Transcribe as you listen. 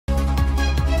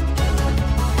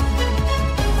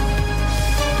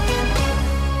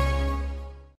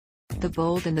The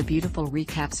Bold and the Beautiful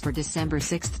recaps for December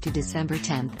 6th to December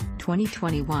 10th,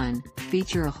 2021,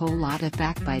 feature a whole lot of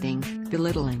backbiting,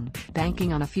 belittling,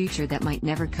 banking on a future that might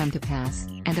never come to pass,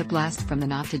 and a blast from the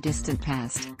not-too-distant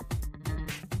past.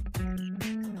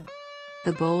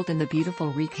 The Bold and the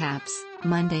Beautiful recaps,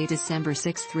 Monday, December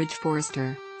 6th. Ridge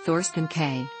Forrester, Thorsten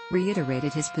Kaye,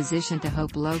 reiterated his position to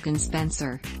Hope Logan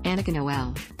Spencer, Annika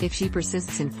Noelle, if she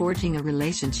persists in forging a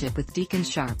relationship with Deacon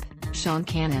Sharp, Sean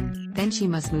Cannon, then she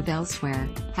must move elsewhere.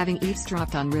 Having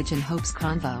eavesdropped on Ridge and Hope's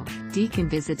convo, Deacon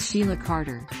visits Sheila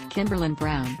Carter, Kimberlin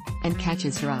Brown, and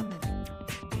catches her up.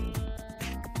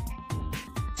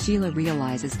 Sheila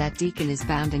realizes that Deacon is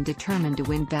bound and determined to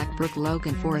win back Brooke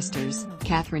Logan Forrester's,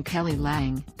 Catherine Kelly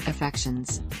Lang,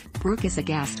 affections. Brooke is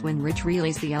aghast when Ridge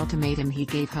relays the ultimatum he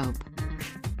gave Hope.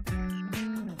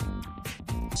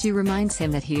 She reminds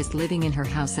him that he is living in her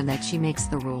house and that she makes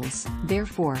the rules.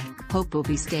 Therefore, Hope will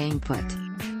be staying put.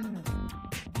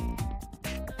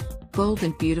 Bold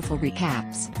and Beautiful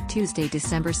recaps, Tuesday,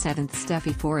 December 7th.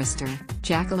 Steffy Forrester,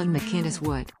 Jacqueline McInnes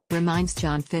Wood, reminds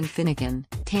John Finnegan,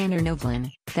 Tanner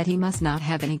Novlin, that he must not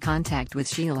have any contact with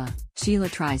Sheila. Sheila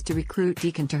tries to recruit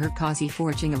Deacon to her cause,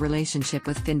 forging a relationship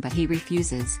with Finn, but he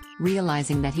refuses,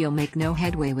 realizing that he'll make no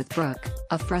headway with Brooke.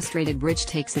 A frustrated Ridge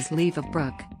takes his leave of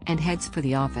Brooke, and heads for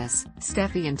the office.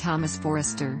 Steffy and Thomas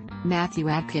Forrester, Matthew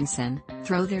Atkinson,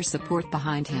 throw their support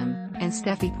behind him, and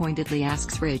Steffy pointedly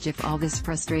asks Ridge if all this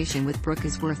frustration with Brooke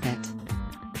is worth it.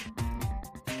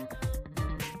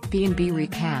 B&B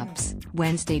recaps,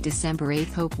 Wednesday, December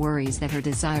 8th. Hope worries that her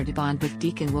desire to bond with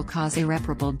Deacon will cause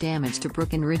irreparable damage to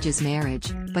Brooke and Ridge's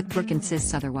marriage, but Brooke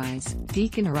insists otherwise.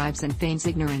 Deacon arrives and feigns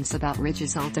ignorance about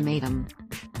Ridge's ultimatum.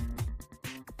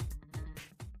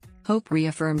 Hope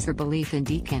reaffirms her belief in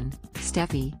Deacon.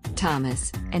 Steffy,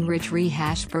 Thomas, and Ridge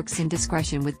rehash Brooke's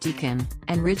indiscretion with Deacon,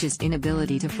 and Ridge's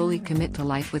inability to fully commit to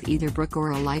life with either Brooke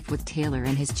or a life with Taylor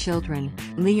and his children.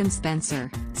 Liam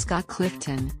Spencer, Scott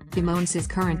Clifton, bemoans his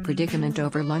current predicament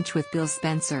over lunch with Bill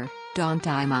Spencer, Dawn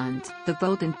Diamond. The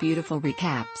Bold and Beautiful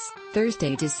recaps,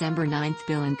 Thursday, December 9th.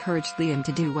 Bill encouraged Liam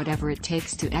to do whatever it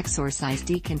takes to exorcise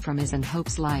Deacon from his and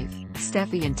Hope's life.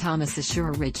 Steffy and Thomas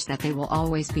assure Ridge that they will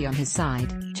always be on his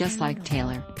side, just like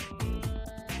Taylor.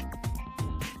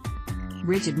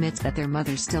 Ridge admits that their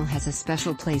mother still has a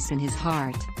special place in his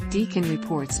heart. Deacon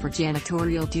reports for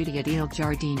janitorial duty at Il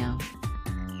Giardino.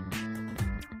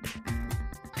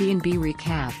 B&B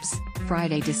recaps,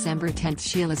 Friday, December 10th.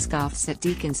 Sheila scoffs at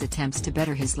Deacon's attempts to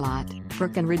better his lot.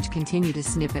 Brooke and Ridge continue to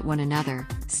snip at one another.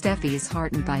 Steffy is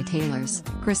heartened by Taylor's,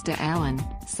 Krista Allen,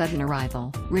 sudden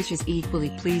arrival. Ridge is equally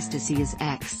pleased to see his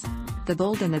ex. The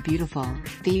Bold and the Beautiful,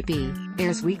 BB,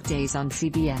 airs weekdays on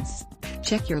CBS.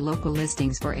 Check your local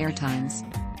listings for airtimes.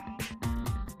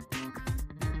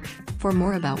 For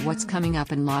more about what's coming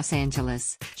up in Los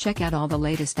Angeles, check out all the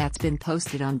latest that's been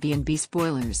posted on B&B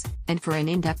Spoilers, and for an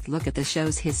in-depth look at the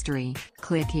show's history,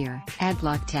 click here.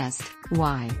 Adblock test,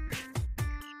 why?